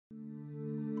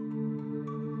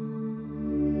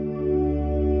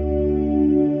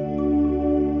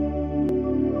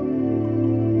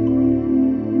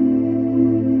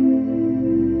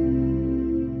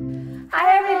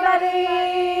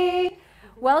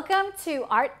Welcome to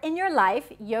Art in Your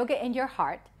Life, Yoga in Your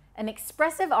Heart, an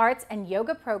expressive arts and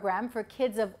yoga program for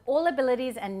kids of all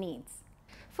abilities and needs.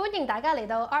 歡迎大家嚟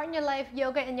到 Art in Your Life,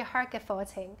 Yoga in Your Heart 嘅課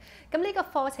程。咁呢個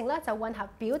課程咧就混合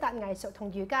表達藝術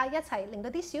同瑜伽一齊，令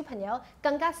到啲小朋友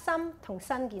更加心同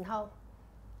身健康。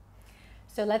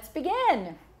So let's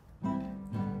begin.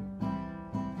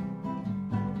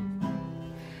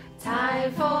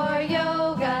 Time for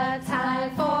yoga,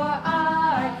 time for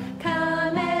art.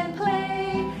 Come and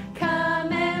play,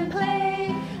 come and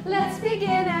play. Let's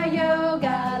begin our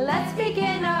yoga, let's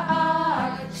begin our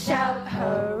art. Shout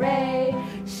hooray,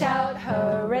 shout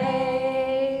hooray.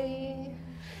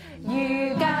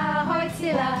 瑜伽開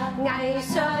始啦，藝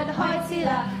術開始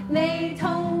啦，你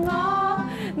同我，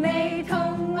你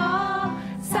同我，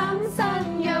深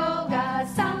深 yoga，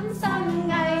 深深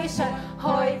藝術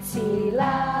開始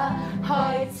啦，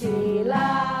開始啦。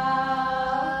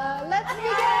Let's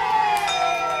begin!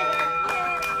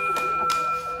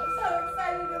 So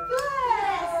excited to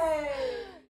play!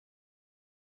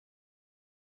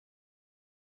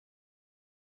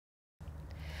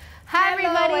 Hi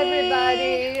everybody! Hello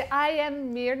everybody! I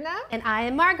am Mirna. And I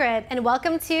am Margaret, and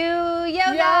welcome to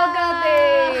Yoga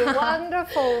Day!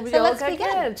 Wonderful! So let's begin,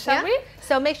 Good, shall we?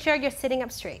 So make sure you're sitting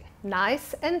up straight.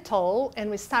 Nice and tall,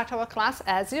 and we start our class,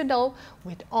 as you know,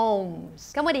 with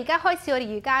Oms. 咁我哋而家開始我哋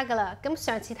瑜伽㗎啦。咁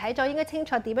上次睇咗應該清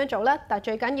楚點樣做啦，但係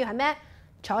最緊要係咩？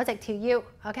坐直條腰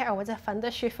 ，OK， 或者瞓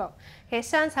得舒服。其實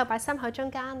雙手擺心口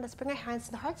中間。Let's bring our hands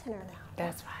to the heart center now.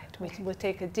 That's right. We will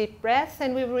take a deep breath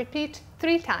and we will repeat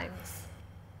 3 times.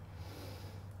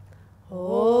 Om.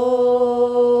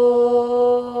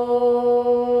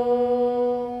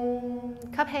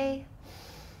 吸氣。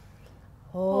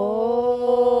Om.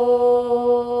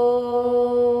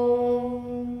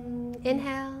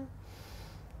 Inhale.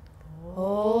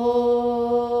 Om.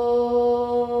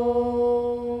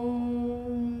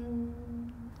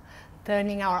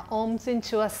 Turning our Oms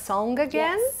into a song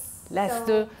again.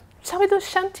 Yes. Shall we do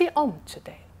Shanti Om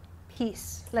today?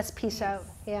 Peace. Let's peace out.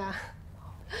 Yeah.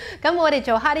 咁我哋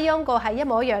做 Hari Om 個係一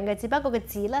模一樣嘅，只不過個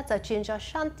字咧就轉咗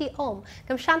Shanti Om。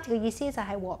咁 Shanti 嘅意思就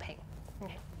係和平。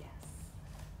Yes.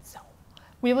 So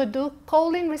we will do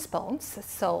calling response.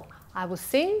 So I will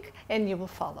sing and you will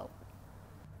follow.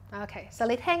 OK， so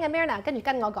你聽嘅 Mirna， 跟住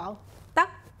跟我講，得，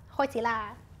開始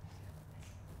啦。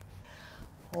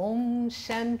Om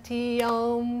Shanti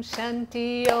Om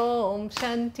Shanti Om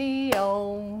Shanti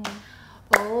Om.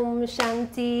 Om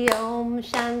Shanti Om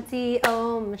Shanti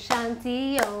Om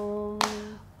Shanti Om.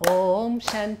 Om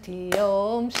Shanti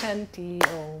Om Shanti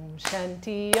Om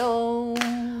Shanti Om.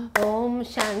 Om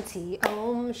Shanti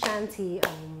Om Shanti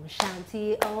Om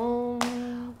Shanti Om.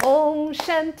 Om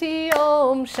Shanti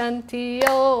Om Shanti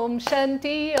Om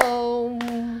Shanti Om.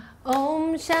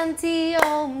 Om Shanti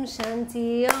Om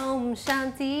Shanti Om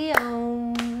Shanti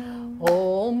Om.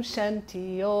 Om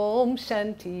Shanti Om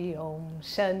Shanti Om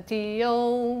Shanti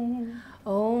Om.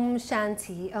 Om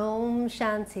Shanti Om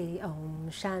Shanti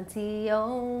Om Shanti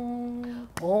Om.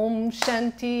 Om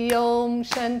Shanti Om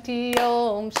Shanti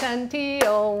Om Shanti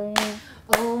Om.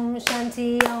 Om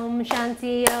Shanti Om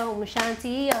Shanti Om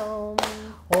Shanti Om.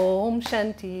 Om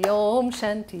Shanti Om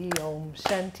Shanti Om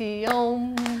Shanti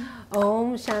Om.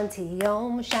 Om Shanti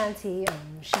Om Shanti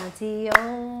Om Shanti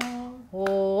Om.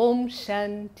 Om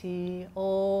Shanti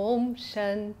Om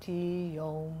Shanti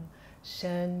Om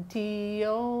Shanti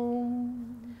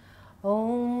Om.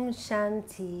 Om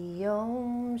Shanti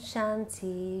Om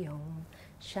Shanti Om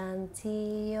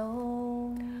Shanti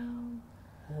Om.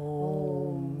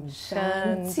 Om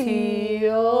Shanti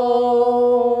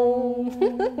Om.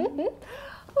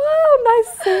 Wow,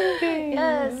 nice singing.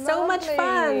 Yes, so much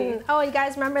fun. Oh, you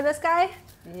guys remember this guy?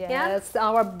 Yes,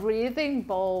 our breathing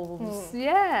bowls.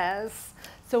 Yes.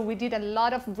 So we did a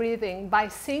lot of breathing by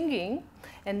singing,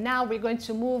 and now we're going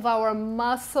to move our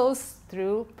muscles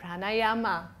through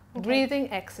pranayama, breathing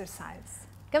exercise.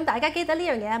 咁大家記得呢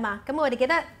樣嘢啊嘛？咁我哋記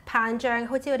得膨脹，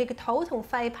好似我哋嘅肚同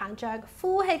肺膨脹。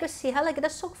呼氣嘅時候咧，記得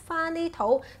縮翻啲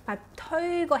肚，埋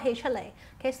推個氣出嚟。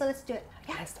Okay, so let's do it.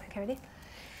 Yes, okay, ready?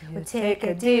 We take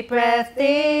a deep breath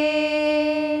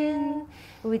in.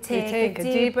 We take a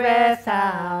deep breath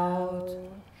out.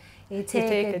 You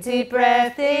take a deep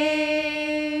breath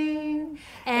in,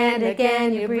 and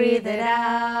again you breathe it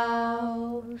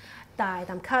out. 大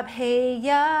啖吸氣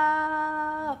入，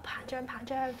膨脹膨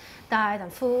脹，大啖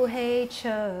呼氣出，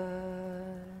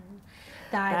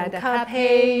大啖吸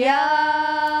氣入，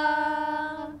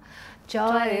再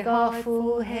嚟個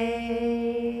呼氣。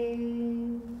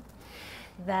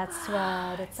That's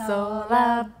what it's all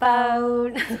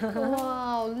about.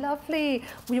 Wow, lovely.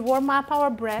 We warm up our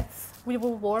breaths. We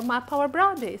will warm up our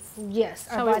bodies. Yes,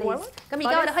 our Shall we bodies. warm? 咁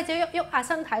而家我哋開始喐下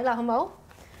身體啦，好冇？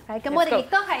係咁，我哋亦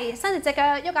都係伸住隻腳，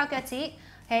喐下腳趾。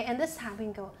Okay, and this time we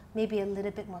can go maybe a little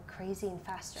bit more crazy and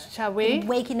faster. Shall we? And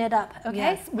waking it up, okay?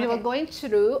 Yes, we will going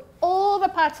through all the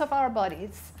parts of our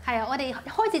bodies. 係啊，我哋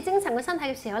開始精神個身體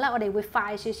嘅時候咧，我哋會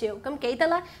快少少。咁記得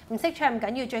咧，唔識唱唔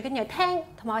緊要，最緊要係聽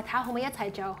同埋我哋睇下可唔可以一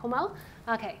齊做，好冇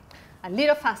 ？Okay. A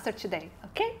little faster today,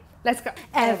 okay? Let's go.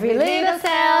 Every little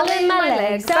cell in my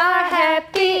legs are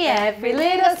happy. Every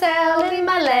little cell in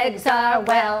my legs are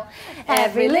well.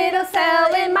 Every little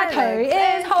cell in my toe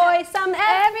is hoisome.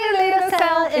 Every little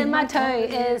cell in my toe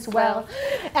is well.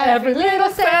 Every little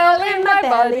cell in my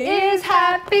body is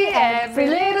happy. Every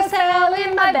little cell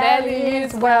in my belly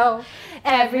is well.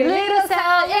 Every little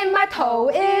cell in my toe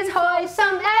is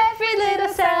hoisome. Every little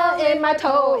cell in my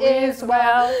toe is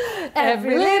well.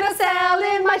 Every little cell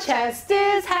in my chest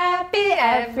is happy.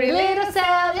 Every little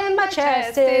cell in my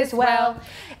chest is well.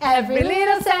 Every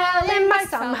little cell in my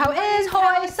somehow is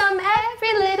hoisome.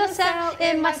 Every little cell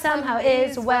in my somehow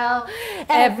is well.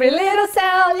 Every little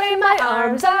cell in my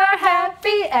arms are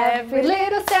happy. Every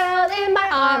little cell in my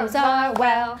arms are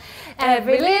well.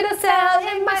 Every little cell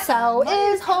in my soul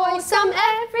is wholesome.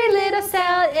 Every little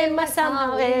cell in my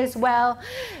somehow is well.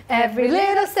 Every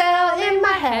little cell in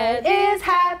my head is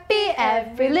happy.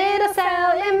 Every little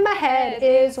cell in my head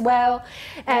is well.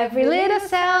 Every little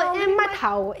cell in my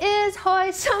toe is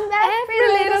wholesome. Every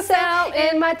little cell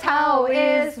in my toe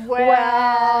is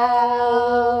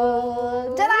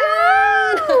well.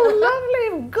 Ta-da!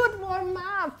 Lovely, good warm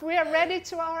up. We are ready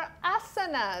to our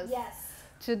asanas. Yes.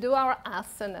 To do our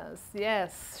asanas,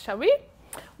 yes. Shall we?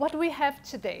 What we have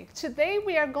today? Today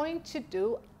we are going to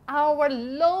do our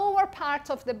lower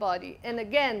part of the body. And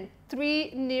again,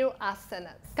 3 new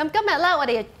asanas. 咁今日咧，我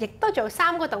哋亦都做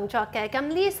3個動作嘅。咁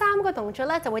呢3個動作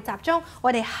咧，就會集中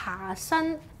我哋下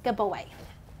身嘅部位。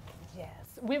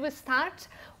Yes, we will start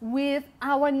with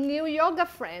our new yoga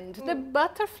friend, the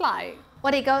butterfly.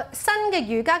 我哋個新嘅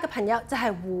瑜伽嘅朋友就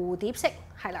係蝴蝶式，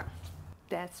係啦。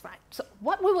That's right. So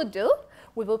what we will do,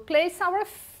 we will place our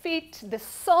feet, the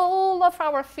sole of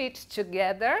our feet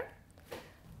together.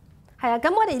 係啊，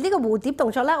咁我哋呢個蝴蝶動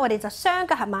作咧，我哋就雙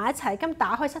腳合埋一齊，咁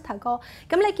打開膝頭哥。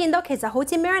咁你見到其實好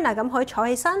似 Mirna 咁可以坐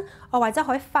起身，或者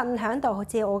可以瞓喺度，好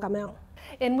似我咁樣。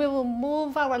And we will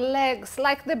move our legs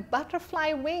like the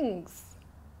butterfly wings.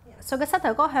 So 個膝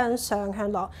頭哥向上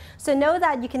向落。So know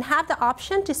that you can have the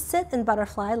option to sit in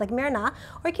butterfly like Mirna,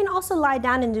 or you can also lie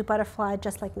down and do butterfly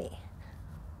just like me.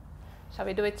 Shall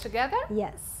we do it together?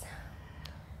 Yes.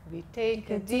 We take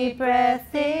a Deep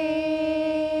breath in.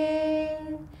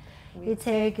 You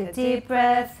take a deep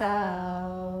breath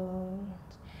out.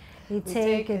 You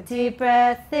take a deep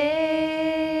breath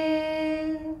in.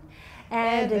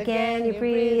 And again you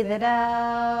breathe it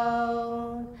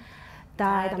out.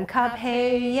 大啖吸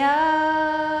氣入，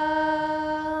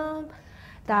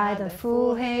大啖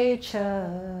呼氣出。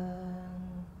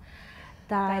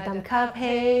大啖吸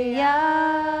氣入，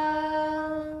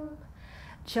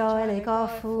再嚟個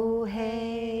呼氣。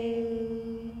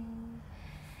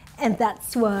And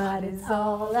that's what it's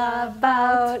all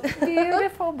about.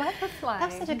 beautiful butterfly.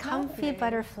 That's such a comfy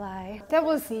butterfly. That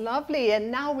was lovely.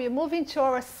 And now we're moving to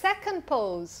our second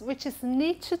pose, which is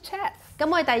knee to chest. 咁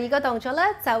我哋第2個動作咧，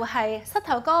就係膝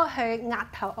頭哥去壓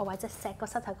頭，或者錫個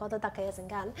膝頭哥都得嘅一陣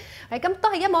間。咁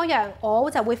都係一模一樣，我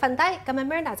就會瞓低，咁阿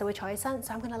Mirna 就會坐起身。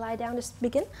So I'm gonna lie down to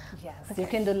begin. Yes, you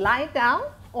can do lie down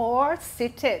or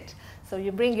seated. So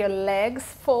you bring your legs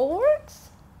forward.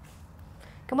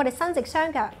 咁我哋伸直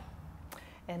雙腳。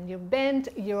And you bend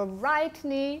your right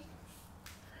knee.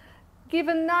 Give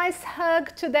a nice hug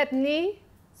to that knee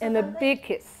and a big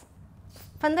kiss.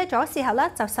 瞓低咗時候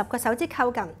咧，就10個手指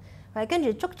扣緊，跟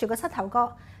住捉住個膝頭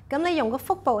哥。咁你用個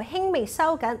腹部輕微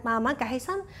收緊，慢慢趌起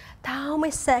身，但後尾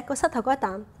錫個膝頭哥一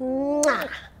啖，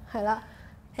係啦。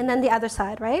And then the other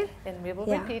side, right? And we will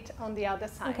Yeah. repeat on the other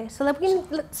side. Okay, so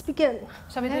let's begin.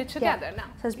 Shall we do it together now?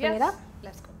 So let's bring it up.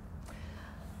 Let's go.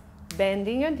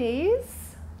 Bending your knees.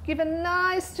 Give a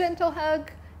nice gentle hug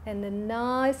and a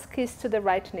nice kiss to the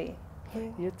right knee.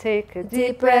 You take a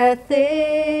deep breath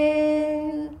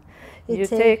in. You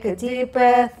take a deep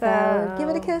breath out. Give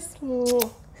it a kiss.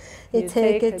 You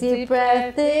take a deep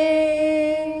breath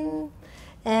in.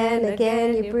 And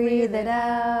again you breathe it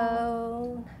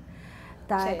out.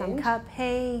 大啖吸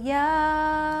氣入，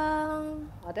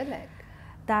 Other leg.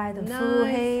 大啖呼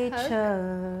氣出。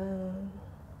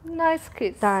 Nice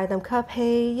kiss. 大啖吸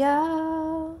氣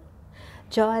入，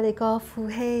再嚟個呼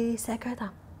氣，錫佢一啖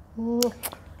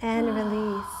，and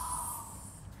release。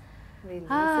Releasing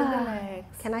the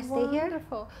legs. Can I stay here?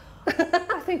 Wonderful.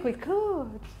 I think we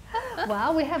could.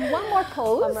 Well, we have one more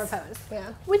pose. One more pose,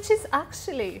 yeah. Which is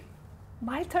actually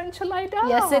my turn to lie down.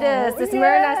 Yes, it is. This is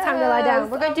Mirna's time to lie down.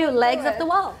 We're going to do legs up the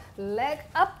wall. Leg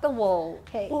up the wall.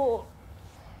 Okay. Ooh.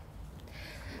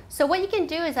 So what you can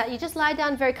do is that you just lie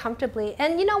down very comfortably.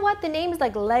 And you know what? The name is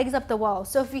like legs up the wall.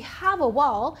 So if you have a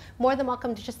wall, more than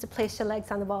welcome to place your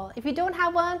legs on the wall. If you don't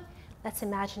have one, let's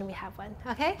imagine we have one.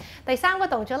 OK？ 第三個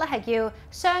動作咧係叫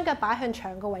雙腳擺向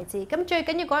牆個位置。咁最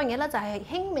緊要嗰樣嘢咧就係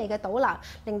輕微嘅倒立，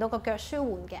令到個腳舒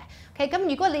緩嘅。OK？ 咁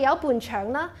如果你有半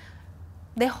牆啦，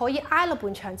你可以挨落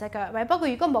半牆隻腳，不過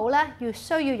如果冇咧，要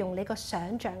需要用你個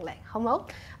想像力，好唔好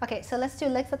 ？OK， so let's do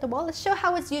legs up the wall. Let's show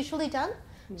how it's usually done.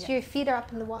 Yes. So your feet are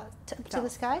up in the wall to the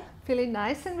sky. Feeling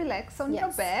nice and relaxed on your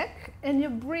Yes. back, and you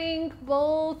bring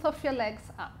both of your legs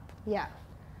up. Yeah.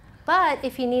 But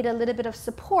if you need a little bit of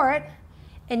support,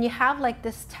 and you have like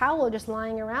this towel just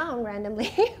lying around randomly,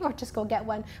 or just go get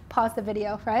one, pause the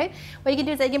video, right? What you can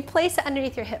do is that you can place it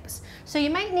underneath your hips. So you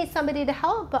might need somebody to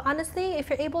help, but honestly, if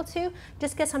you're able to,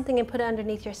 just get something and put it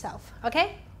underneath yourself,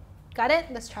 okay? Got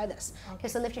it? Let's try this. Okay,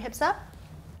 so lift your hips up.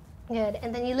 Good,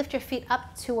 and then you lift your feet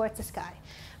up towards the sky.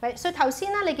 Right? So 頭先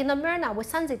咧，你見到 Mirna 會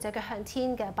伸直隻腳向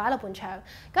天嘅，擺落半牆。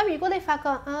咁如果你發覺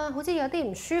好似有啲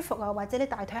唔舒服啊，或者你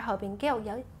大腿後邊肌肉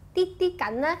有啲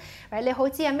緊咧，你好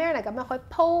似阿 Mirna 咁樣可以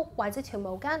鋪或者條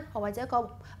毛巾，或者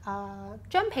個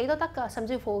張被都得㗎，甚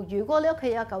至乎如果你屋企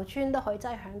有嚿磚都可以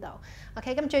擠喺度。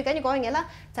OK， 咁最緊要嗰樣嘢咧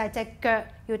就係隻腳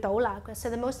要倒立嘅。So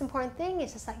the most important thing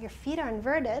is that your feet are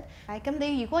inverted。咁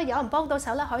你如果有人幫到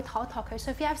手咧，可以托一托佢。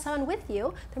So if you have someone with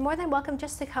you, they're more than welcome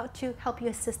just to help you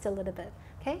assist a little bit.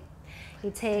 Okay? You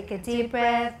take a deep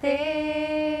breath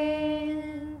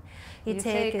in. You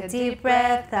take a deep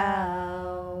breath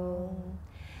out.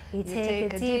 You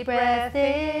take a deep breath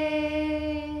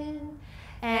in.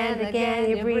 And again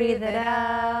you breathe it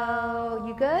out.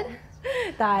 You good?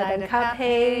 大啖吸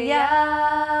氣入，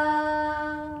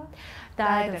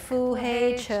大啖呼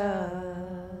氣出，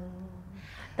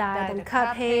大啖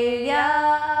吸氣入，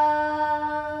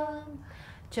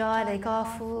再嚟個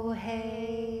呼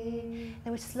氣。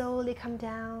Then we slowly come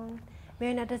down.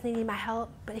 Mirna doesn't need my help,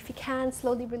 but if you can,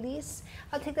 slowly release.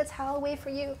 I'll take the towel away for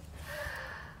you.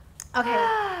 Okay,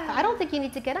 I don't think you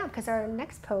need to get up because our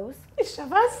next pose is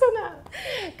Shavasana.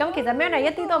 咁其實 Mirna 一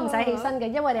啲都唔使起身嘅，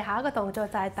因為我哋下一個動作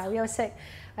就係抖休息。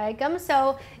Right?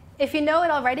 So if you know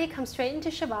it already, come straight into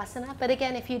Shavasana. But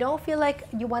again, if you don't feel like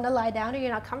you want to lie down or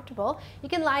you're not comfortable, you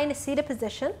can lie in a seated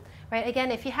position. Right? Again,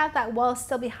 if you have that wall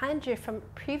still behind you from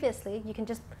previously, you can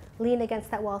just lean against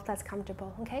that wall if that's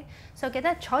comfortable. Okay? So 記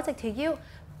得坐直條腰，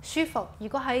舒服。如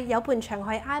果係有半場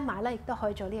可以挨埋咧，亦都可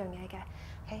以做呢樣嘢嘅。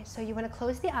Okay, so you want to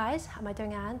close the eyes, 合埋對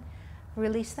眼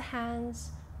release the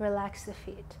hands, relax the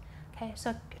feet. Okay,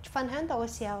 so 瞓喺度嘅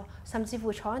時候，甚至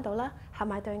乎坐喺度啦，合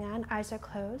埋對眼 eyes are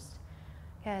closed.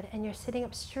 Good, and you're sitting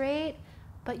up straight,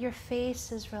 but your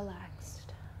face is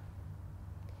relaxed.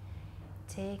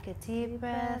 Take a deep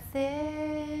breath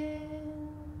in.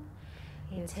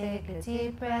 You take a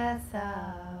deep breath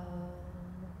out.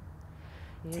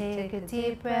 Take a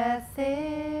deep breath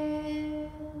in.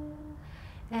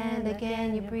 And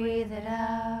again you breathe it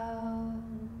out.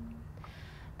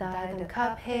 大啖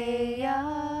吸氣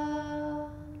入，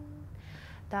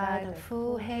大啖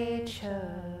呼氣出，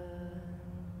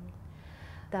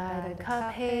大啖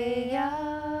吸氣入，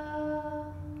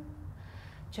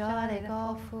再嚟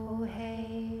個呼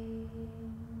氣。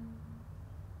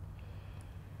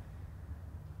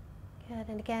Good.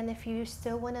 And again, if you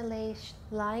still want to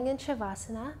lying in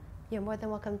Shavasana, you're more than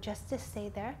welcome just to stay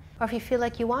there. Or if you feel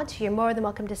like you want to, you're more than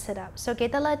welcome to sit up. So 記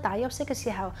得咧，大休息嘅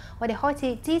時候，我哋開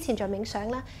始之前做冥想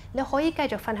啦，你可以繼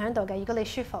續瞓喺度嘅，如果你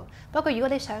舒服。不過如果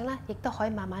你想咧，亦都可以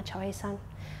慢慢坐起身。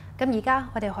咁而家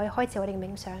我哋可以開始我哋嘅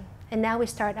冥想。And now we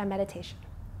start our meditation.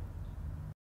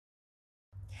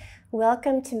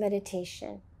 Welcome to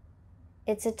meditation.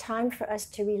 It's a time for us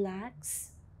to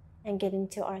relax and get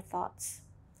into our thoughts.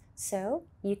 So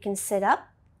you can sit up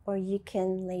or you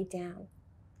can lay down.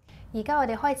 而家我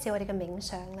哋開始我哋嘅冥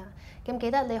想啦。咁記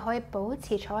得你可以保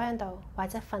持坐喺度，或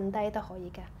者瞓低都可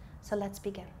以嘅。So let's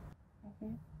begin.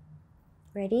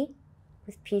 Ready?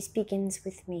 With peace begins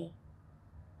with me.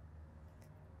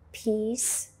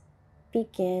 Peace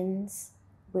begins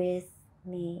with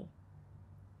me.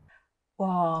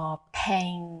 和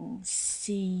平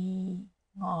是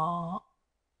我。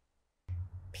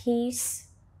 Peace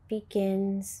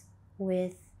begins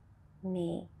with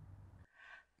me.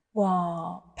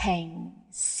 和平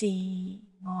是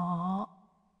我。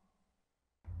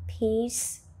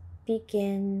 Peace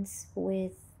begins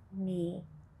with me.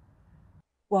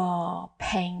 和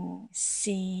平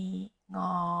是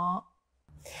我。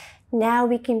 Now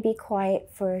we can be quiet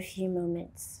for a few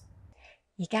moments.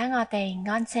 而家我哋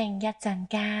安靜一陣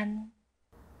間。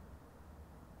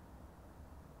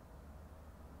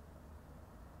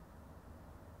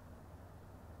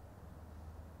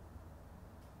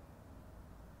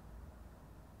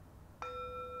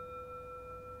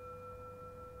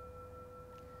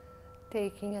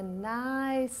 Taking a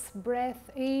nice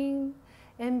breath in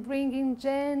and bringing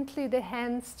gently the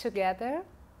hands together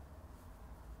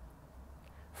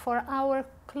for our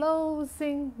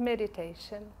closing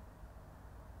meditation.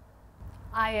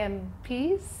 I am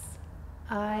peace.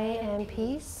 I am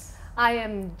peace. I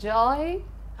am joy.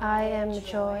 I am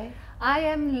joy. I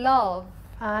am love.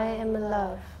 I am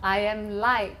love. I am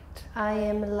light. I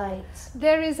am light.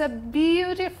 There is a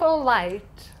beautiful light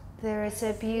There is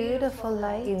a beautiful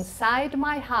light inside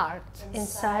my heart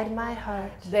inside my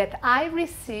heart that I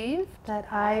received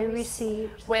that I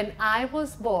received when I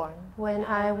was born. when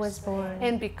I was born.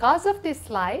 And because of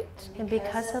this light, And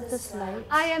because of this light,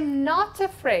 I am not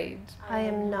afraid I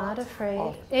am not afraid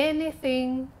of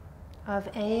anything of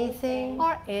anything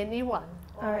or anyone.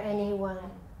 or anyone.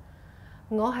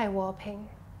 我係和平，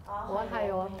我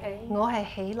係和平，我係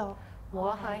喜樂，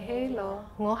我係喜樂，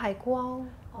我係光，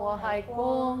我係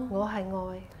光，我係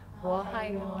愛。我係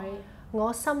愛。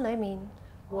我心裏面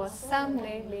我心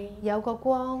裏面有個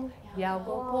光，有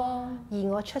個光，而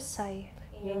我出世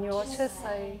而我出世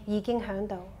已經響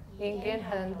度，已經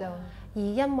響度，而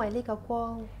因為呢個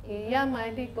光，而因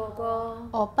為呢個光，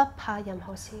我不怕任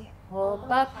何事，我不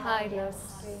怕任何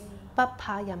事，不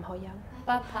怕任何人。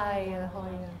不怕任何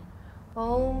人。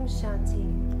 Om Shanti。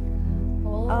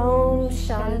 Om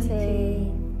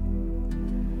Shanti.